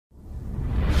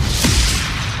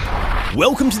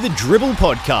Welcome to the Dribble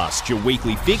Podcast, your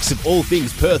weekly fix of all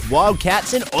things Perth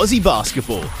Wildcats and Aussie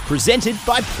basketball, presented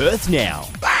by Perth Now.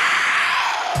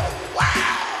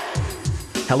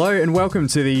 Hello and welcome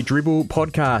to the Dribble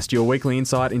Podcast, your weekly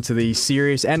insight into the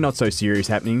serious and not so serious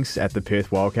happenings at the Perth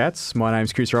Wildcats. My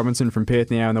name's Chris Robinson from Perth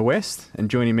Now in the West, and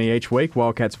joining me each week,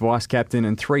 Wildcats Vice Captain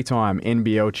and three-time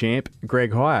NBL champ,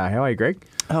 Greg Heyer. How are you, Greg?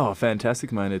 Oh,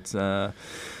 fantastic, mate. It's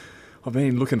I've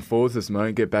been looking forward to this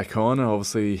moment, get back on.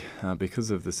 Obviously, because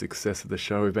of the success of the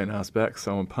show, we've been asked back,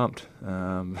 so I'm pumped.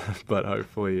 But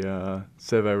hopefully,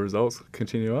 survey results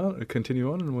continue on,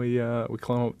 and we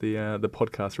climb up the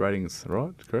podcast ratings.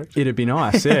 Right? Correct? It'd be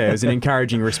nice. Yeah, it was an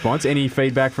encouraging response. Any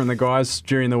feedback from the guys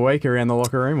during the week around the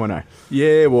locker room, or no?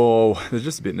 Yeah, well, they're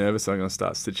just a bit nervous. So I'm going to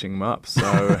start stitching them up. So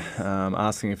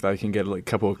asking if they can get a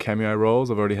couple of cameo roles.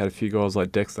 I've already had a few guys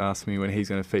like Dex ask me when he's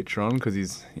going to feature on, because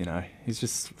he's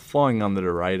just flying under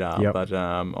the radar. Yep. But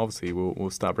obviously we'll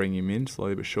start bringing him in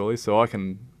slowly but surely, so I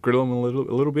can grill him a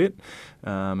little bit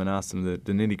and ask them the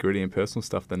nitty gritty and personal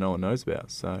stuff that no one knows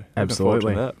about. So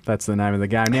absolutely, that's the name of the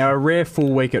game. Now, a rare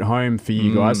full week at home for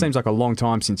you guys. Seems like a long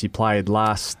time since you played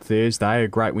last Thursday. A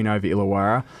great win over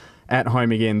Illawarra. At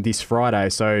home again this Friday,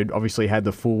 so obviously had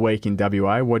the full week in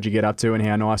WA. What'd you get up to, and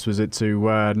how nice was it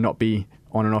to not be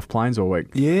on and off planes all week?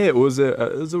 Yeah, it was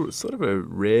a sort of a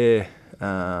rare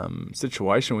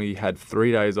situation. We had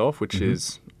 3 days off, which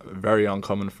is very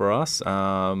uncommon for us.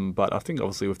 But I think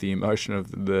obviously with the emotion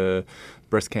of the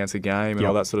breast cancer game and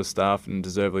all that sort of stuff, and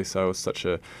deservedly so, it was such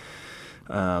a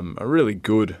really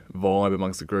good vibe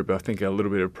amongst the group. I think a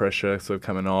little bit of pressure sort of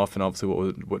coming off, and obviously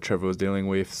what Trevor was dealing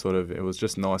with, it was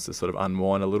just nice to sort of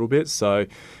unwind a little bit. So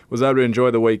was able to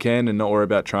enjoy the weekend and not worry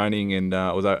about training, and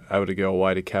was able to go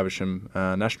away to Caversham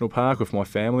National Park with my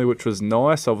family, which was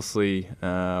nice. Obviously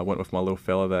went with my little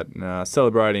fella that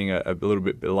celebrating a little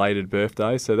bit belated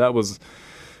birthday, so that was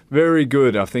very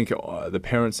good. I think the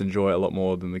parents enjoy it a lot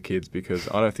more than the kids, because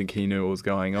I don't think he knew what was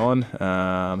going on.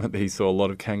 He saw a lot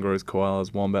of kangaroos,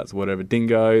 koalas, wombats, whatever,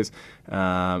 dingoes,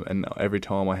 and every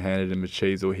time I handed him a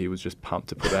cheesel, he was just pumped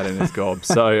to put that in his gob.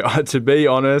 So to be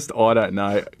honest, I don't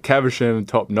know. Caversham,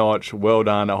 top notch, well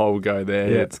done. I will go there.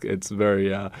 Yeah. It's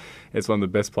very it's one of the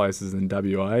best places in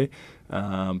WA.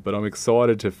 But I'm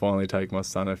excited to finally take my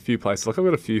son a few places. Like, I've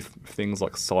got a few things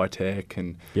like SciTech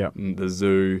and the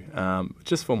zoo,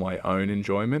 just for my own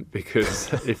enjoyment,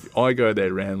 because if I go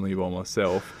there randomly by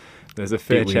myself, there's a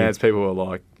fair chance people are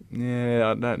like,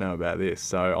 yeah, I don't know about this.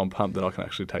 So I'm pumped that I can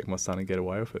actually take my son and get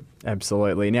away with it.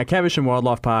 Absolutely. Now, Caversham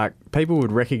Wildlife Park, people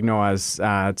would recognise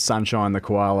Sunshine the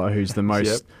koala, who's the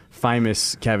most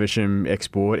famous Caversham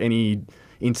export. Any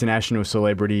international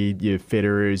celebrity, your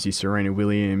Federers, your Serena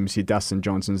Williams, your Dustin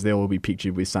Johnsons, they'll all be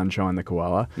pictured with Sunshine the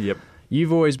koala. Yep.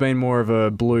 You've always been more of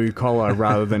a blue collar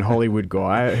rather than Hollywood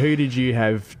guy. Who did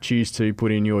you choose to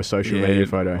put in your social media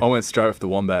photo? I went straight with the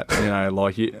wombat.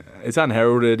 It's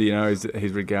unheralded.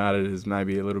 He's regarded as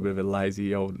maybe a little bit of a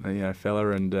lazy old fella,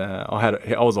 and I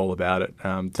was all about it.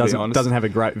 Doesn't have a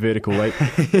great vertical leap.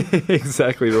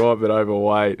 Exactly right, but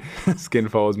overweight. Skin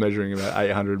fold was measuring about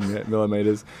 800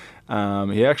 millimeters.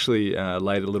 He actually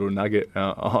laid a little nugget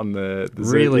on the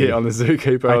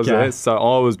zookeeper. I was there, so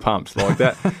I was pumped. Like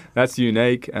that. That's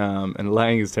unique, and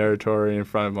laying his territory in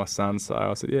front of my son. So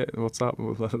I said, "Yeah, what's up?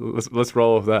 Let's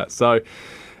roll with that." So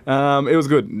it was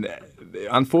good.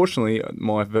 Unfortunately,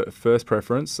 my first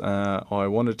preference, I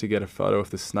wanted to get a photo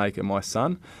of the snake and my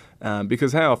son.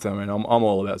 Because how often, I'm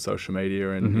all about social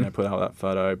media and put out that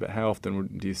photo, but how often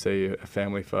do you see a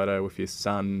family photo with your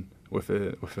son with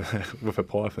a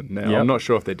python? Now, I'm not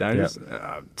sure if they're dangerous.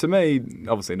 To me,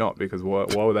 obviously not, because why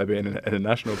would they be in a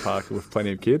national park with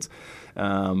plenty of kids?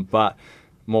 But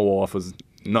my wife was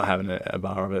not having a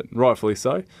bar of it, rightfully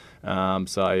so.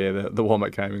 The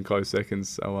wombat came in close seconds.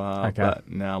 So, but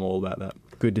now I'm all about that.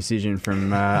 Good decision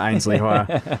from Ainsley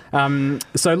Heyer.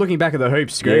 So looking back at the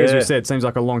hoops, Greg, as we said, seems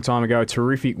like a long time ago, a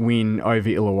terrific win over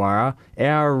Illawarra.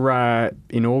 Our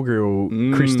inaugural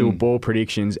crystal ball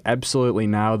predictions absolutely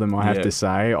nailed them, I have to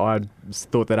say. I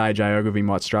thought that AJ Ogilvy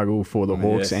might struggle for the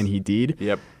Hawks, and he did.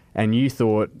 Yep. And you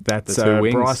thought that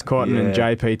Bryce Cotton and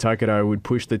JP Tokoto would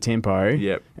push the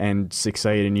tempo and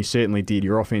succeed, and you certainly did.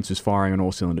 Your offense was firing on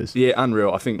all cylinders. Yeah,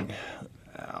 unreal. I think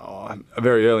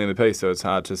very early in the piece, so it's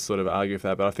hard to sort of argue with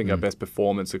that, but I think our best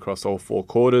performance across all four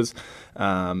quarters,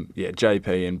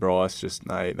 JP and Bryce,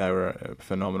 they were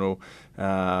phenomenal.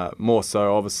 More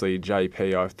so, obviously,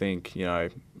 JP, I think,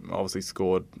 obviously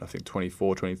scored,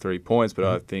 24, 23 points, but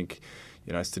I think,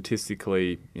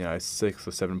 statistically, 6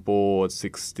 or 7 boards,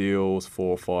 6 steals, 4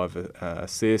 or 5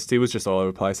 assists. He was just all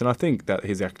over the place. And I think that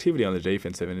his activity on the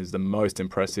defensive end is the most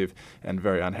impressive and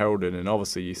very unheralded. And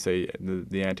obviously you see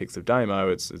the antics of Damo.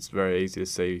 It's very easy to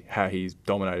see how he's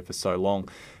dominated for so long.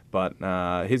 But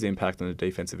his impact on the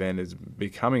defensive end is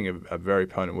becoming a very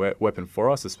potent weapon for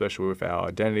us, especially with our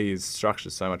identity is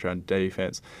structured so much around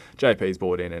defence. JP's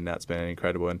brought in, and that's been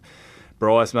incredible. And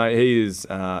Bryce, mate, he is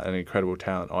an incredible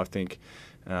talent. I think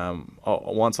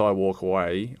once I walk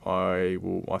away, I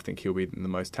think he'll be the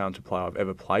most talented player I've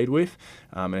ever played with.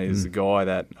 And he's a guy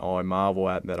that I marvel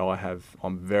at, that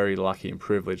I'm very lucky and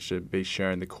privileged to be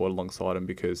sharing the court alongside him,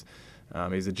 because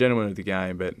he's a gentleman of the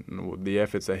game, but the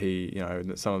efforts that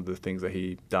some of the things that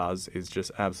he does is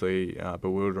just absolutely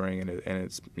bewildering,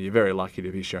 and you're very lucky to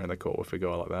be sharing the court with a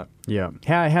guy like that. Yeah.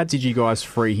 How did you guys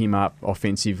free him up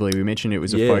offensively? We mentioned it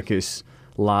was a focus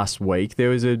last week. There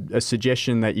was a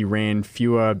suggestion that you ran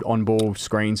fewer on-ball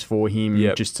screens for him,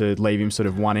 just to leave him sort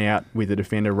of one out with a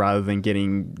defender rather than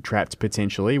getting trapped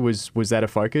potentially. Was that a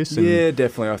focus? Yeah,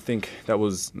 definitely. I think that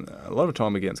was a lot of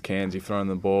time against Cairns. You throw in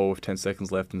the ball with 10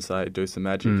 seconds left and say, do some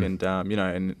magic, and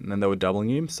they were doubling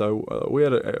him. So we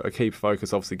had a key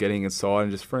focus, obviously getting inside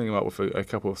and just freeing him up with a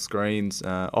couple of screens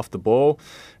off the ball.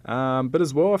 But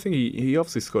as well, I think he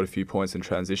obviously scored a few points in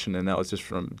transition, and that was just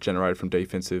generated from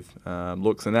defensive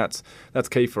looks, and that's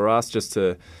key for us. Just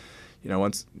to,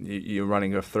 once you're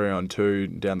running a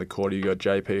 3-on-2 down the court, you've got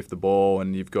JP with the ball,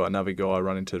 and you've got another guy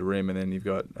running to the rim, and then you've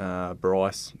got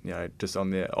Bryce, just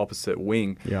on the opposite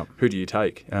wing. Yep. Who do you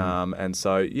take? And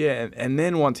so and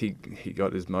then once he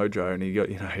got his mojo,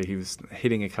 and he was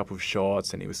hitting a couple of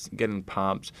shots, and he was getting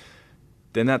pumped.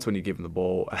 Then that's when you give him the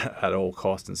ball at all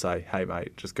costs and say, hey,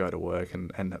 mate, just go to work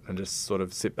and just sort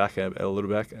of sit back a little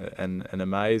bit and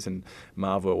amaze and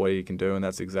marvel at what he can do, and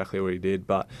that's exactly what he did.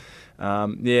 But,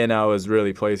 it was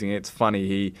really pleasing. It's funny,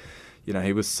 he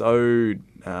was so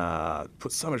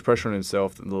put so much pressure on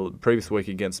himself. The previous week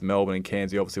against Melbourne and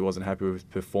Cairns, he obviously wasn't happy with his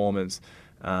performance,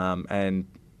 and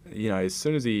as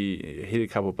soon as he hit a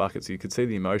couple of buckets, you could see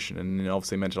the emotion, and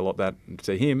obviously meant a lot that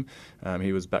to him.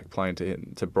 He was back playing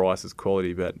to Bryce's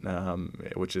quality, but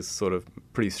which is sort of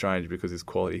pretty strange because his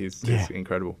quality is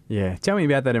incredible. Yeah, tell me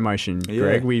about that emotion,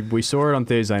 Greg. We saw it on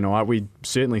Thursday night. We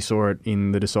certainly saw it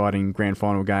in the deciding grand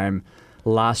final game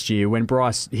last year when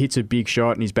Bryce hits a big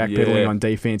shot and he's backpedaling on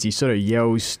defence. He sort of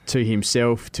yells to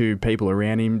himself, to people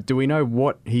around him. Do we know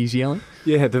what he's yelling?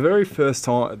 Yeah, the very first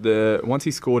time, once he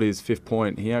scored his 5th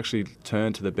point, he actually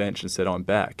turned to the bench and said, "I'm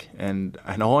back." And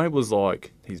I was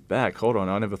like, "He's back? Hold on,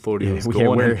 I never thought he was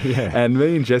gone." And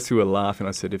me and Jesse were laughing.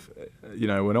 I said,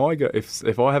 when I go,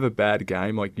 if I have a bad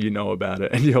game, like, about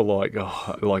it, and you're like,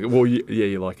 you're like,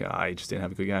 he just didn't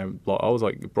have a good game. Like, I was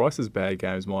like, Bryce's bad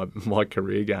game is my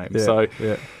career game.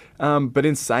 But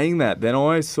in saying that, then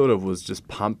I sort of was just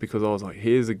pumped, because I was like,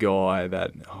 here's a guy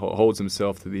that holds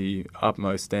himself to the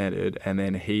utmost standard, and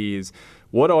then he is,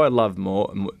 what I love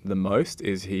the most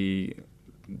is he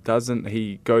goes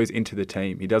into the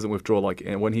team. He doesn't withdraw,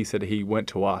 and when he said he went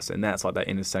to us, and that's like that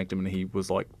inner sanctum, and he was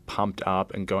like pumped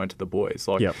up and going to the boys.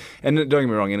 And don't get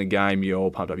me wrong, in a game you're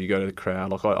all pumped up, you go to the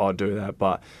crowd, like I do that,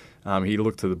 but he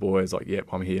looked to the boys like, yep,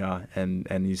 I'm here,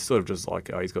 and he's sort of just like,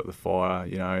 oh, he's got the fire,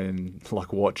 and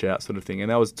like, watch out sort of thing.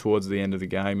 And that was towards the end of the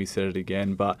game. He said it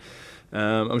again, but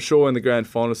I'm sure in the grand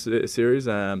final series,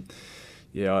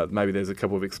 maybe there's a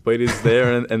couple of expletives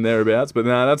there and thereabouts, but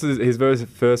no, that's his very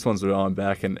first ones were I'm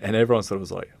back, and everyone sort of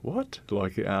was like, what?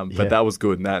 But that was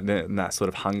good, and that sort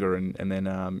of hunger, and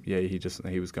then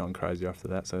he was going crazy after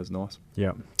that, so it was nice.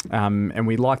 Yeah, and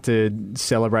we like to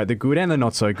celebrate the good and the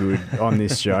not so good on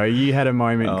this show. You had a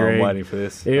moment, Greg. I'm waiting for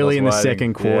this. Early in the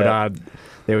second quarter.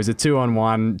 There was a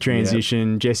 2-on-1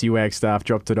 transition. Jesse Wagstaff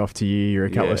dropped it off to you. You're a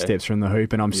couple of steps from the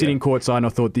hoop, and I'm sitting courtside, and I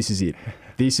thought, this is it.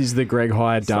 This is the Greg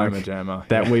Hyatt dunk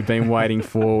that we've been waiting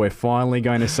for. We're finally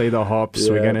going to see the hops.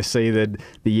 We're going to see the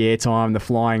airtime, the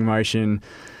flying motion.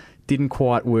 Didn't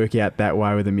quite work out that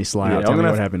way with a missed layup. Tell me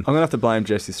what happened. I'm going to have to blame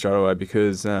Jesse straight away,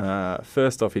 because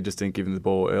first off, he just didn't give him the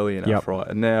ball early enough, right?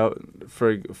 And now,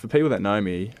 for people that know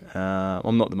me,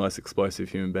 I'm not the most explosive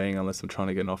human being unless I'm trying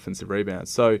to get an offensive rebound.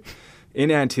 So in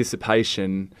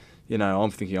anticipation,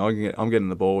 I'm thinking I'm getting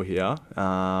the ball here,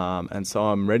 and so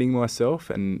I'm readying myself,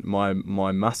 and my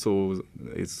muscles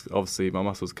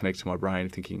connect to my brain,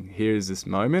 thinking, here is this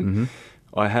moment. Mm-hmm.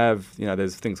 I have,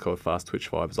 there's things called fast twitch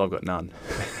fibers. I've got none.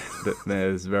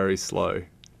 There's very slow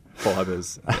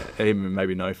fibers, even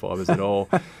maybe no fibers at all.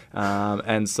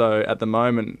 And so at the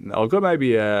moment, I've got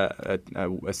maybe a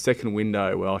second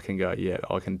window where I can go,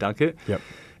 I can dunk it. Yep.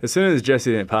 As soon as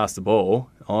Jesse didn't pass the ball,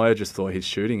 I just thought he's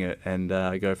shooting it and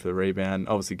go for the rebound.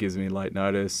 Obviously gives me late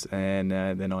notice, and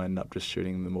then I end up just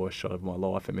shooting the worst shot of my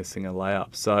life and missing a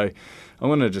layup. So I'm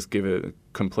going to just give it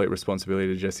complete responsibility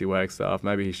to Jesse Wagstaff.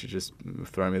 Maybe he should just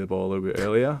throw me the ball a little bit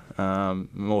earlier,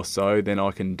 more so than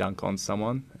I can dunk on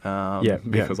someone,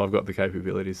 because I've got the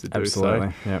capabilities to do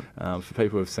so. For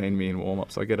people who have seen me in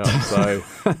warm-ups, I get up, so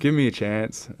give me a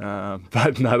chance.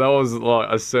 But no, that was like,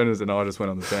 as soon as I just went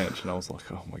on the bench, and I was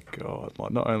like, oh my God,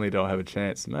 like not only do I have a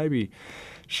chance, maybe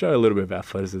show a little bit of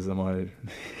athleticism. I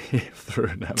threw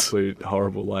an absolute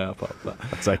horrible layup up, but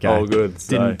that's okay. All good.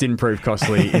 So. Didn't prove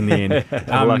costly in the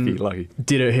end. Lucky.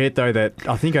 Did it hurt though that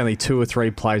I think only 2 or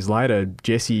 3 plays later,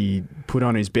 Jesse put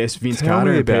on his best Vince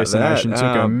Carter impersonation, took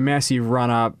a massive run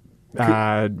up.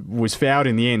 Was fouled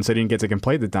in the end, so didn't get to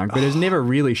complete the dunk, but has never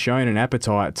really shown an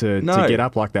appetite to get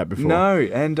up like that before. No,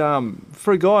 and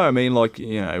for a guy, I mean, like,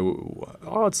 you know,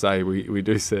 I would say we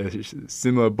do see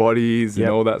similar bodies and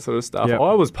all that sort of stuff.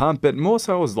 I was pumped, but more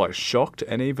so I was like shocked,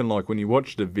 and even like when you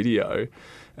watch the video,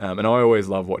 and I always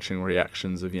love watching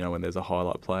reactions of, you know, when there's a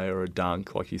highlight play or a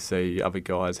dunk, like you see other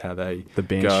guys, how they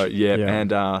bench. Go.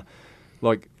 And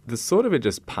like, the sort of it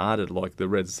just parted like the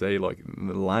Red Sea, like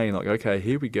the lane, like, okay,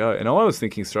 here we go. And I was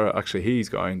thinking straight, actually, he's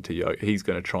going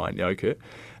to try and yoke it.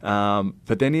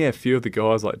 But then, a few of the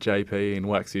guys like JP and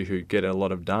Waxy who get a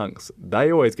lot of dunks,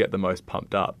 they always get the most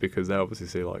pumped up because they obviously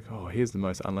see like, oh, here's the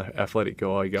most athletic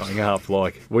guy going up.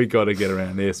 Like, we got to get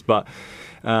around this. But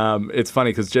it's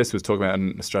funny because Jess was talking about it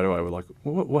and straight away we're like,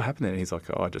 what happened there? And he's like,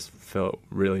 oh, I just felt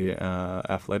really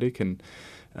athletic. And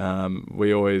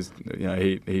we always, you know,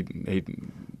 he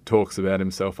talks about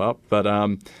himself up, but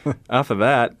after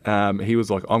that, he was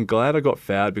like, I'm glad I got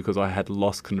fouled because I had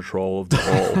lost control of the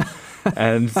ball.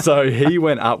 And so he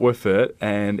went up with it,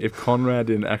 and if Conrad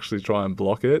didn't actually try and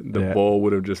block it, the ball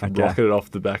would have just rocketed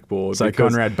off the backboard. So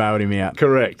Conrad bailed him out.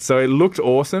 Correct. So it looked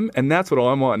awesome, and that's what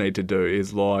I might need to do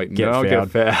is like, get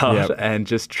fouled and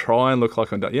just try and look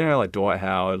like I'm done. You know, like Dwight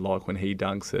Howard, like when he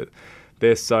dunks it,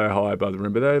 they're so high above the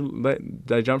rim, but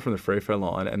they jump from the free throw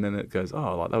line, and then it goes,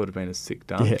 oh, like that would have been a sick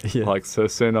dunk. Like, so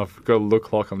soon I've got to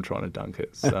look like I'm trying to dunk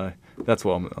it. So that's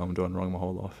what I'm doing wrong my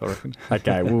whole life, I reckon.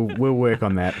 Okay, we'll work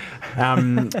on that.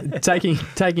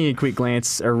 Taking a quick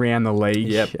glance around the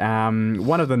league,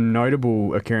 one of the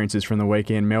notable occurrences from the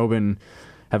weekend, Melbourne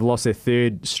have lost their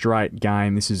 3rd straight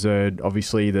game. This is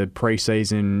obviously the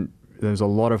pre-season. There's a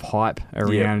lot of hype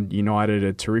around United,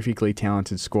 a terrifically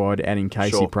talented squad, adding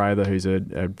Casey Prather, who's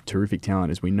a terrific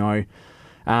talent, as we know.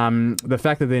 The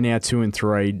fact that they're now 2 and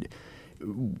 3,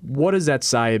 what does that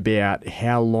say about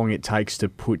how long it takes to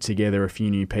put together a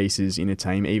few new pieces in a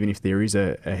team, even if there is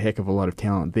a heck of a lot of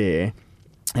talent there?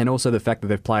 And also the fact that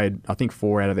they've played, I think,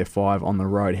 4 out of their 5 on the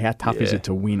road. How tough is it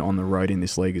to win on the road in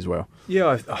this league as well?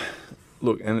 Yeah,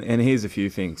 look, and here's a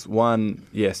few things. One,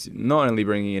 yes, not only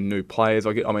bringing in new players,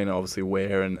 I mean, obviously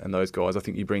Ware and those guys, I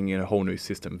think you're bringing in a whole new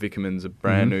system. Vickerman's a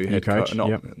brand new head coach.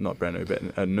 Not brand new, but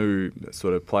a new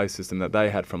sort of play system that they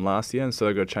had from last year, and so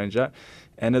they've got to change that.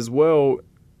 And as well,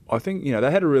 I think, you know, they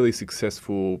had a really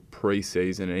successful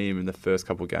pre-season and even the first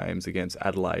couple of games against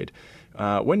Adelaide.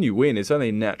 When you win, it's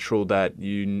only natural that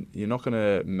you're not going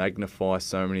to magnify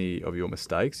so many of your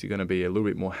mistakes. You're going to be a little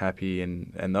bit more happy,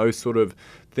 and those sort of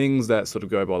things that sort of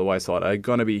go by the wayside are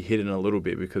going to be hidden a little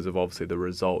bit because of obviously the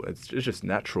result. It's just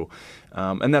natural.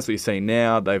 And that's what you're seeing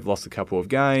now. They've lost a couple of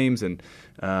games and,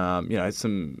 you know,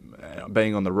 some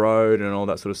being on the road and all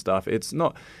that sort of stuff. It's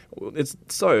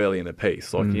so early in the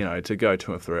piece. Like, you know, to go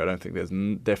 2 and 3, I don't think there's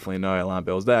definitely no alarm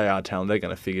bells. They are talented. They're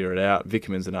going to figure it out.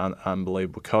 Vickerman's an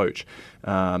unbelievable coach.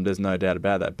 There's no doubt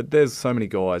about that. But there's so many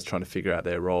guys trying to figure out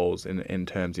their roles in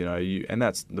terms, you know, and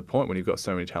that's the point when you've got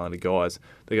so many talented guys,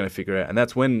 they're going to figure it out. And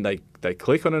that's when they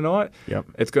click on a night,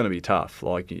 it's going to be tough.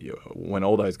 Like when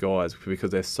all those guys, because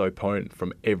they're so potent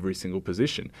from every single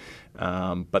position.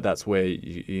 But that's where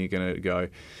you're going to go.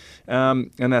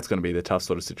 And that's going to be the tough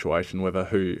sort of situation, whether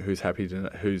who's happy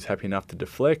enough to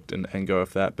deflect and go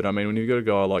with that. But I mean, when you've got a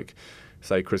guy like,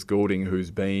 say, Chris Goulding, who's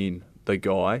been the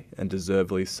guy, and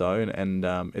deservedly so, and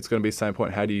it's going to be the same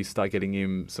point. How do you start getting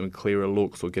him some clearer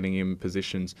looks or getting him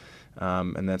positions?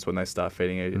 And that's when they start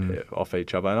feeding off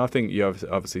each other. And I think you've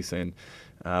obviously seen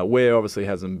Ware obviously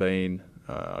hasn't been,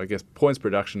 I guess, points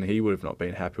production, he would have not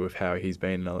been happy with how he's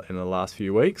been in the last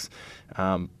few weeks.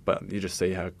 But you just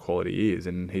see how quality he is.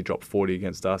 And he dropped 40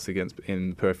 against us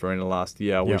in Perth Arena last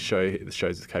year, which shows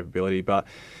his capability. But,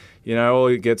 you know, all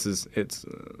it gets is it's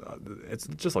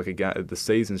just like a game. The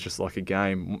season's just like a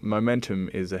game.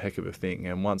 Momentum is a heck of a thing.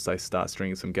 And once they start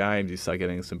stringing some games, you start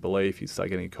getting some belief, you start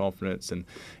getting confidence, and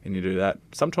you do that.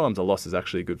 Sometimes a loss is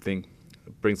actually a good thing.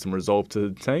 bring some resolve to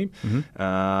the team,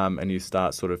 and you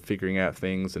start sort of figuring out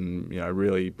things and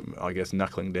really, I guess,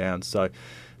 knuckling down. So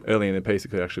early in the piece, it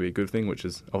could actually be a good thing, which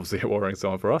is obviously a worrying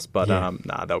sign for us. But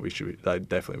they'd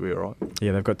definitely be all right.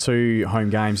 Yeah, they've got 2 home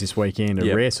games this weekend,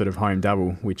 a rare sort of home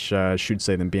double, which should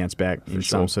see them bounce back in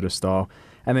some sort of style.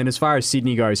 And then as far as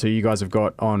Sydney goes, who you guys have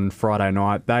got on Friday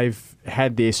night, they've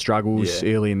had their struggles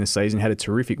early in the season, had a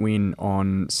terrific win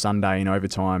on Sunday in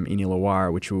overtime in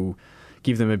Illawarra, which will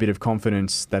give them a bit of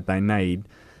confidence that they need.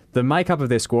 The makeup of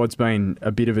their squad's been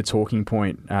a bit of a talking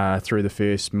point through the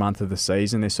first month of the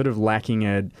season. They're sort of lacking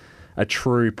a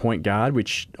true point guard,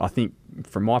 which I think,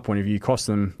 from my point of view, cost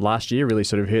them last year, really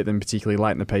sort of hurt them, particularly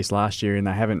late in the piece last year, and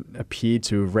they haven't appeared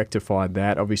to have rectified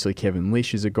that. Obviously, Kevin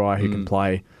Lish is a guy who can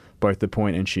play both the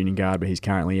point and shooting guard, but he's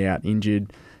currently out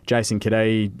injured. Jason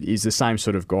Kadey is the same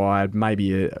sort of guy,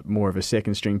 maybe more of a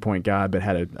second-string point guard, but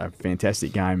had a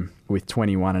fantastic game with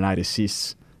 21 and 8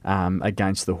 assists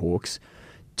against the Hawks.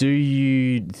 Do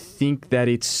you think that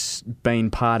it's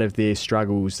been part of their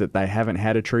struggles that they haven't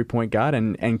had a true point guard?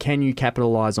 And can you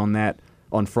capitalise on that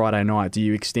on Friday night? Do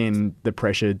you extend the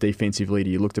pressure defensively?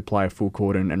 Do you look to play a full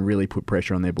court and really put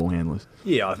pressure on their ball handlers?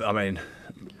 Yeah, I mean,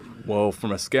 well,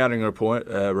 from a scouting report,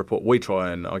 we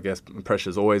try and, I guess,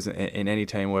 pressure's always in any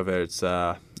team, whether it's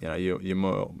your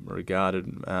more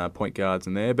regarded point guards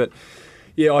in there. But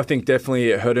yeah, I think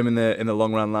definitely it hurt him in the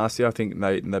long run last year. I think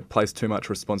they placed too much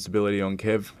responsibility on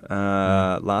Kev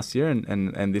last year,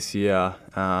 and this year,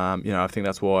 I think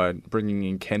that's why bringing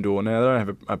in Kendall, now they don't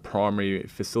have a primary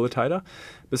facilitator.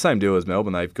 The same deal as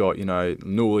Melbourne. They've got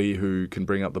Newley, who can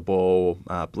bring up the ball.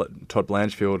 Todd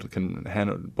Blanchfield can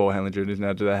handle ball handling duties.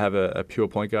 Now, do they have a pure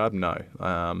point guard? No.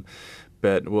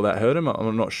 But will that hurt him?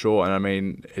 I'm not sure. And I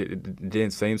mean, it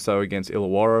didn't seem so against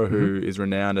Illawarra, who is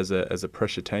renowned as a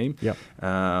pressure team. Yep.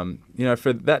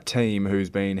 For that team who's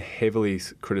been heavily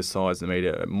criticised in the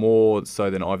media, more so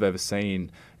than I've ever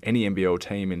seen any NBL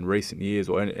team in recent years,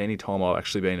 or any time I've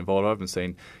actually been involved, I've been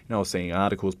seeing, I was seeing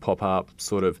articles pop up,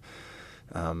 sort of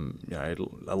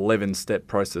 11-step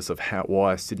process of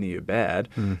why Sydney are bad.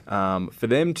 For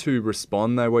them to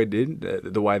respond the way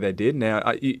they did.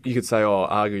 Now, you could say,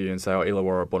 argue and say,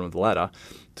 Illawarra are bottom of the ladder.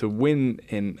 To win,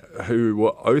 in who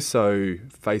were also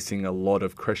facing a lot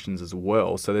of questions as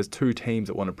well. So there's 2 teams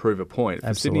that want to prove a point.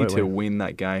 For Sydney to win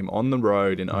that game on the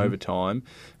road in overtime,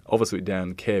 obviously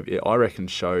down Kev, I reckon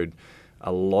showed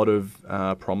a lot of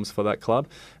promise for that club,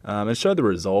 and showed the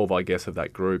resolve, I guess, of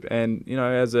that group. And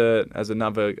as a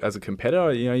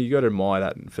competitor, you got to admire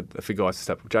that for guys to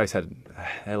step up. Jace had a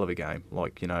hell of a game,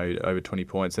 over 20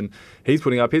 points, and he's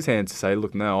putting up his hands to say,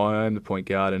 look, no, I am the point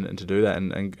guard, and to do that,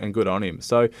 and good on him.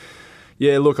 So,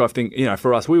 yeah, look, I think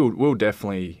for us, we'll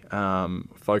definitely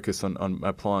focus on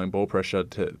applying ball pressure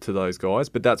to those guys,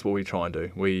 but that's what we try and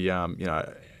do. We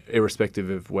irrespective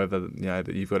of whether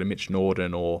that you've got a Mitch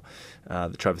Norton or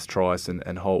the Travis Trice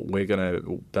and Holt,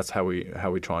 that's how we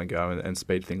try and go and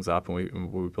speed things up,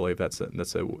 and we believe that's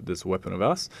a weapon of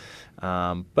us.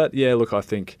 But yeah, look, I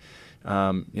think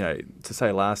to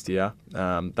say last year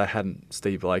they hadn't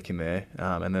Steve Blake in there,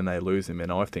 and then they lose him, and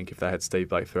I think if they had Steve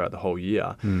Blake throughout the whole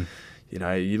year,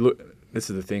 you look. This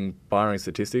is the thing, barring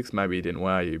statistics, maybe he didn't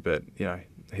wow you, but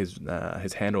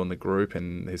his handle on the group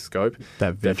and his scope,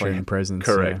 that veteran presence,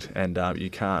 correct, and you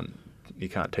can't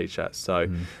teach that. So,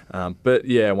 but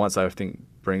yeah, once I think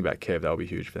bring back Kev, that'll be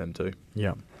huge for them too.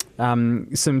 Yeah.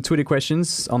 Some Twitter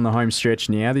questions on the home stretch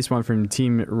now. This one from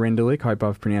Tim Rendelik. Hope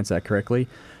I've pronounced that correctly.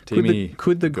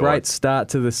 Could the great start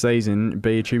to the season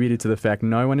be attributed to the fact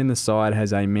no one in the side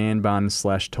has a man bun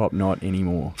 / top knot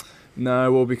anymore?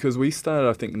 No, well, because we started,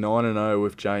 I think, 9-0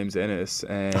 with James Ennis,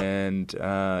 and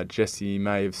Jesse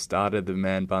may have started the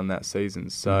man bun that season.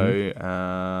 So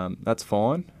that's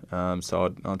fine.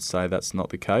 So I'd say that's not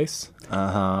the case.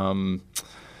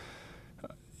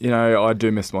 I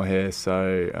do miss my hair,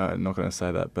 so I'm not going to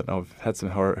say that. But I've had some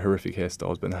horrific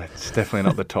hairstyles, but no, it's definitely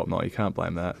not the top knot. You can't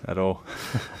blame that at all.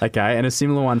 Okay, and a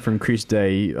similar one from Chris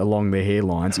D along the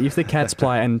hairlines. If the Cats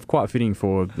play, and quite fitting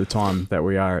for the time that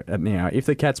we are at now, if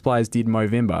the Cats players did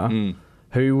Movember,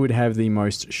 who would have the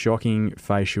most shocking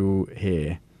facial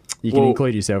hair? You can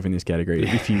include yourself in this category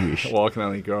if you wish. Well, I can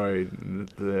only grow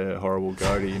the horrible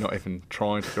goatee. You're not even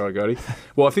trying to grow a goatee.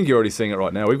 Well, I think you're already seeing it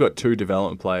right now. We've got 2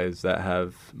 development players that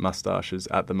have moustaches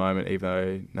at the moment,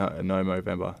 even though no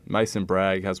Movember. Mason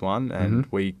Bragg has one, and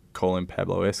we call him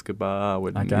Pablo Escobar.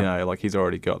 He's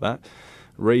already got that.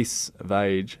 Reece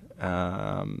Vage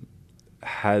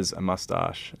has a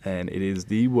moustache, and it is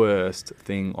the worst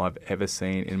thing I've ever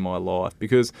seen in my life,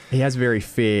 because he has very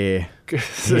fair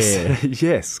hair.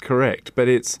 Yes, correct, but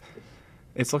it's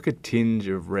like a tinge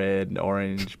of red,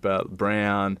 orange, but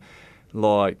brown.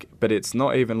 like, but it's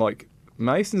not even like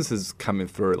Mason's is coming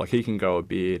through. Like, he can grow a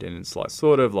beard, and it's like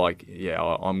sort of like, yeah,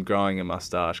 I'm growing a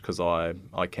mustache because I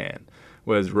can.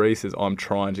 Whereas Reese is, I'm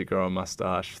trying to grow a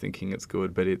mustache, thinking it's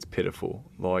good, but it's pitiful.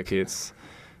 Like,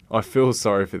 I feel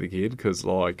sorry for the kid because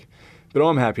like. But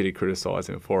I'm happy to criticise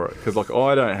him for it because, like,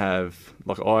 I don't have,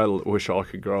 like, I wish I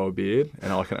could grow a beard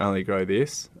and I can only grow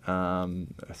this.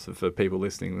 So for people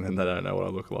listening and they don't know what I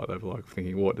look like, they're like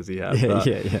thinking, what does he have?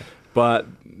 But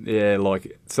yeah,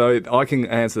 like, so I can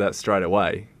answer that straight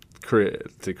away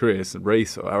to Chris.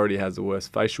 Reese already has the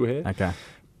worst facial hair. Okay.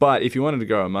 But if you wanted to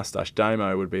grow a mustache,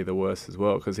 Damo would be the worst as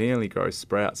well because he only grows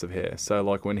sprouts of hair. So,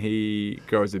 like, when he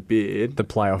grows a beard... The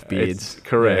playoff beards.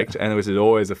 Correct, and which is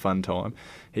always a fun time.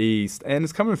 And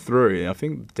it's coming through. I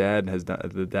think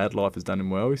the dad life has done him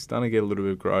well. He's starting to get a little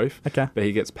bit of growth. Okay. But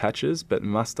he gets patches. But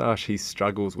mustache, he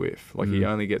struggles with. Like, he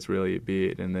only gets really a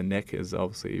beard, and the neck is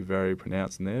obviously very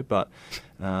pronounced in there. But,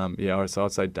 so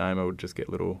I'd say Damo would just get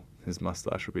little... His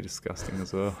mustache would be disgusting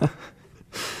as well.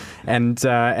 And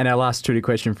our last Twitter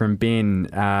question from Ben,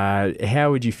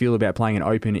 how would you feel about playing an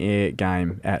open air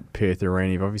game at Perth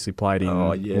Arena? You've obviously played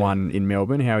in one in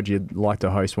Melbourne. How would you like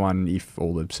to host one if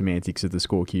all the semantics of the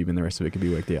score cube and the rest of it could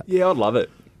be worked out? Yeah, I'd love it.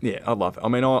 Yeah, I'd love it. I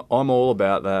mean, I'm all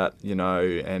about that,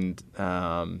 and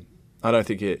I don't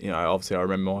think it, obviously I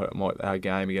remember our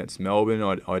game against Melbourne.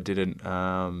 I didn't,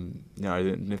 I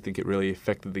didn't think it really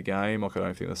affected the game. Like, I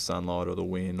don't think the sunlight or the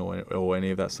wind or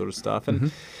any of that sort of stuff.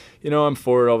 And, I'm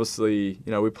for it, obviously.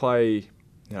 We play,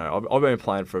 I've been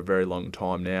playing for a very long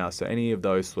time now. So any of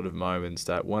those sort of moments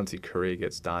that once your career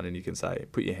gets done and you can say,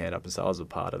 put your hand up and say, I was a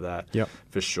part of that. Yep.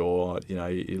 For sure.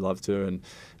 You love to. And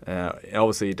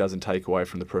obviously it doesn't take away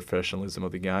from the professionalism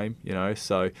of the game,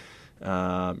 so...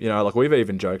 like we've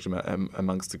even joked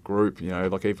amongst the group,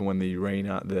 like even when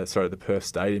the Perth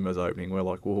Stadium was opening, we're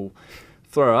like, well,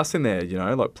 throw us in there,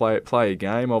 like play a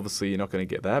game. Obviously, you're not going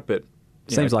to get that, but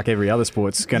seems like every other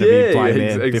sport's going to be playing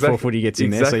there before footy gets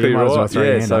in there, so you might as well throw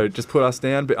your hand up. Just put us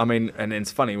down. But I mean, and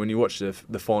it's funny when you watch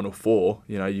the Final Four,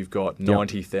 you've got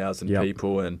 90,000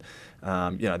 people, and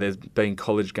there's been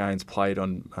college games played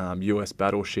on US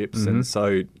battleships, and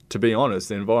so to be honest,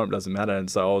 the environment doesn't matter.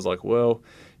 And so I was like, well,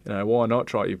 why not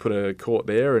try it? You put a court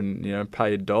there and,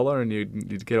 pay $1 and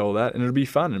you'd get all that and it'd be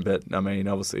fun. But, I mean,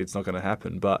 obviously it's not going to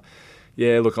happen. But,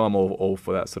 yeah, look, I'm all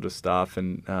for that sort of stuff.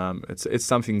 And it's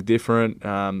something different.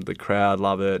 The crowd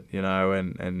love it,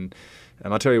 and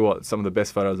I'll tell you what, some of the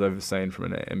best photos I've ever seen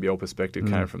from an NBL perspective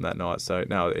came from that night. So,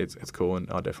 no, it's cool and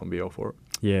I'll definitely be all for it.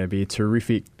 Yeah, it'd be a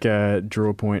terrific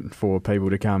draw point for people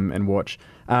to come and watch.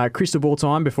 Crystal ball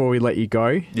time before we let you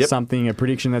go. Yep. A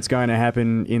prediction that's going to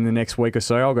happen in the next week or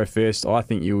so. I'll go first. I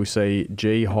think you will see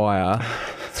G. Hire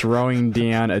throwing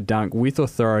down a dunk with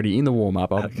authority in the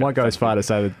warm-up. I might go as far to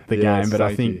say the game, but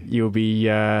I think you'll be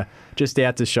just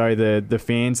out to show the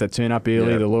fans that turn up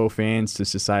early, the loyal fans,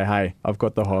 just to say, hey, I've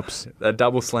got the hops. A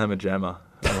double slammer jammer.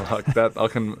 Like that, I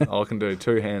can do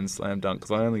two-hand slam dunk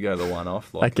because I only go the one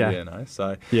off. Okay.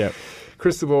 So, yeah.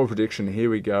 Crystal ball prediction. Here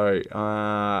we go.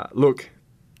 Look,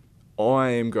 I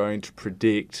am going to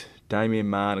predict Damian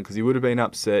Martin because he would have been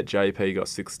upset JP got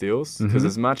 6 steals because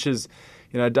as much as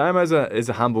Damo is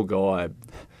a humble guy,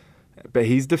 but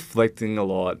he's deflecting a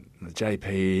lot. The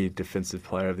JP Defensive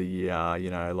Player of the Year,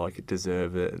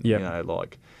 deserve it. Yep.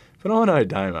 But I know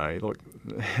Damo,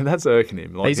 that's irking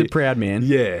him. He's a proud man.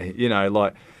 Yeah,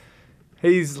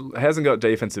 he hasn't got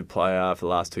Defensive Player for the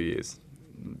last 2 years.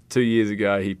 2 years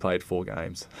ago, he played 4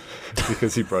 games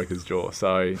because he broke his jaw.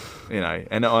 So,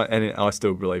 and I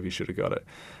still believe he should have got it.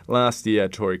 Last year,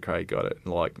 Torrey Craig got it.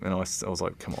 And I was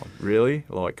like, come on, really?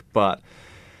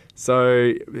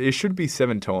 So it should be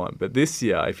 7 times. But this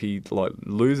year, if he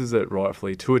loses it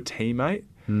rightfully to a teammate,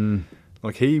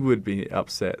 he would be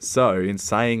upset. So in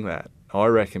saying that, I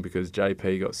reckon because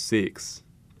JP got 6,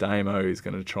 Damo is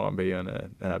going to try and be on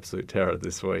an absolute terror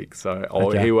this week. So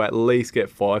he will at least get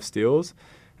 5 steals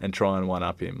and try and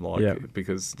one-up him.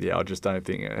 Because, I just don't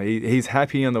think... He's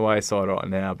happy on the wayside right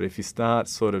now, but if you start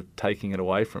sort of taking it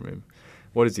away from him,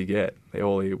 what does he get?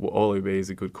 All he'll be is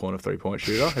a good corner 3-point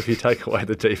shooter if you take away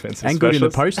the defensive and specialist. Good in the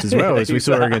post as well, as we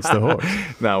saw against the Hawks.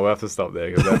 No, we'll have to stop there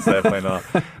because that's definitely not...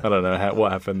 I don't know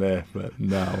what happened there, but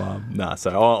no.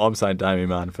 So I'm saying Damian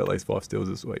Martin for at least 5 steals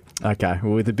this week. Okay,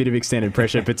 well, with a bit of extended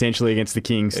pressure potentially against the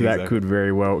Kings, so that could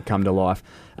very well come to life.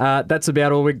 That's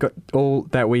about all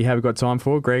that we have got time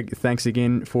for. Greg, thanks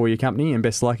again for your company and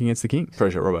best of luck against the Kings.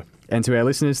 Appreciate it, Robbo. And to our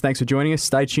listeners, thanks for joining us.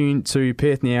 Stay tuned to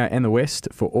Perth Now and the West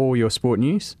for all your sport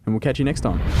news, and we'll catch you next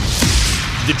time.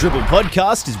 The Dribble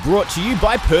Podcast is brought to you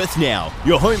by Perth Now,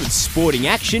 your home of sporting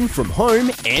action from home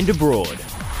and abroad.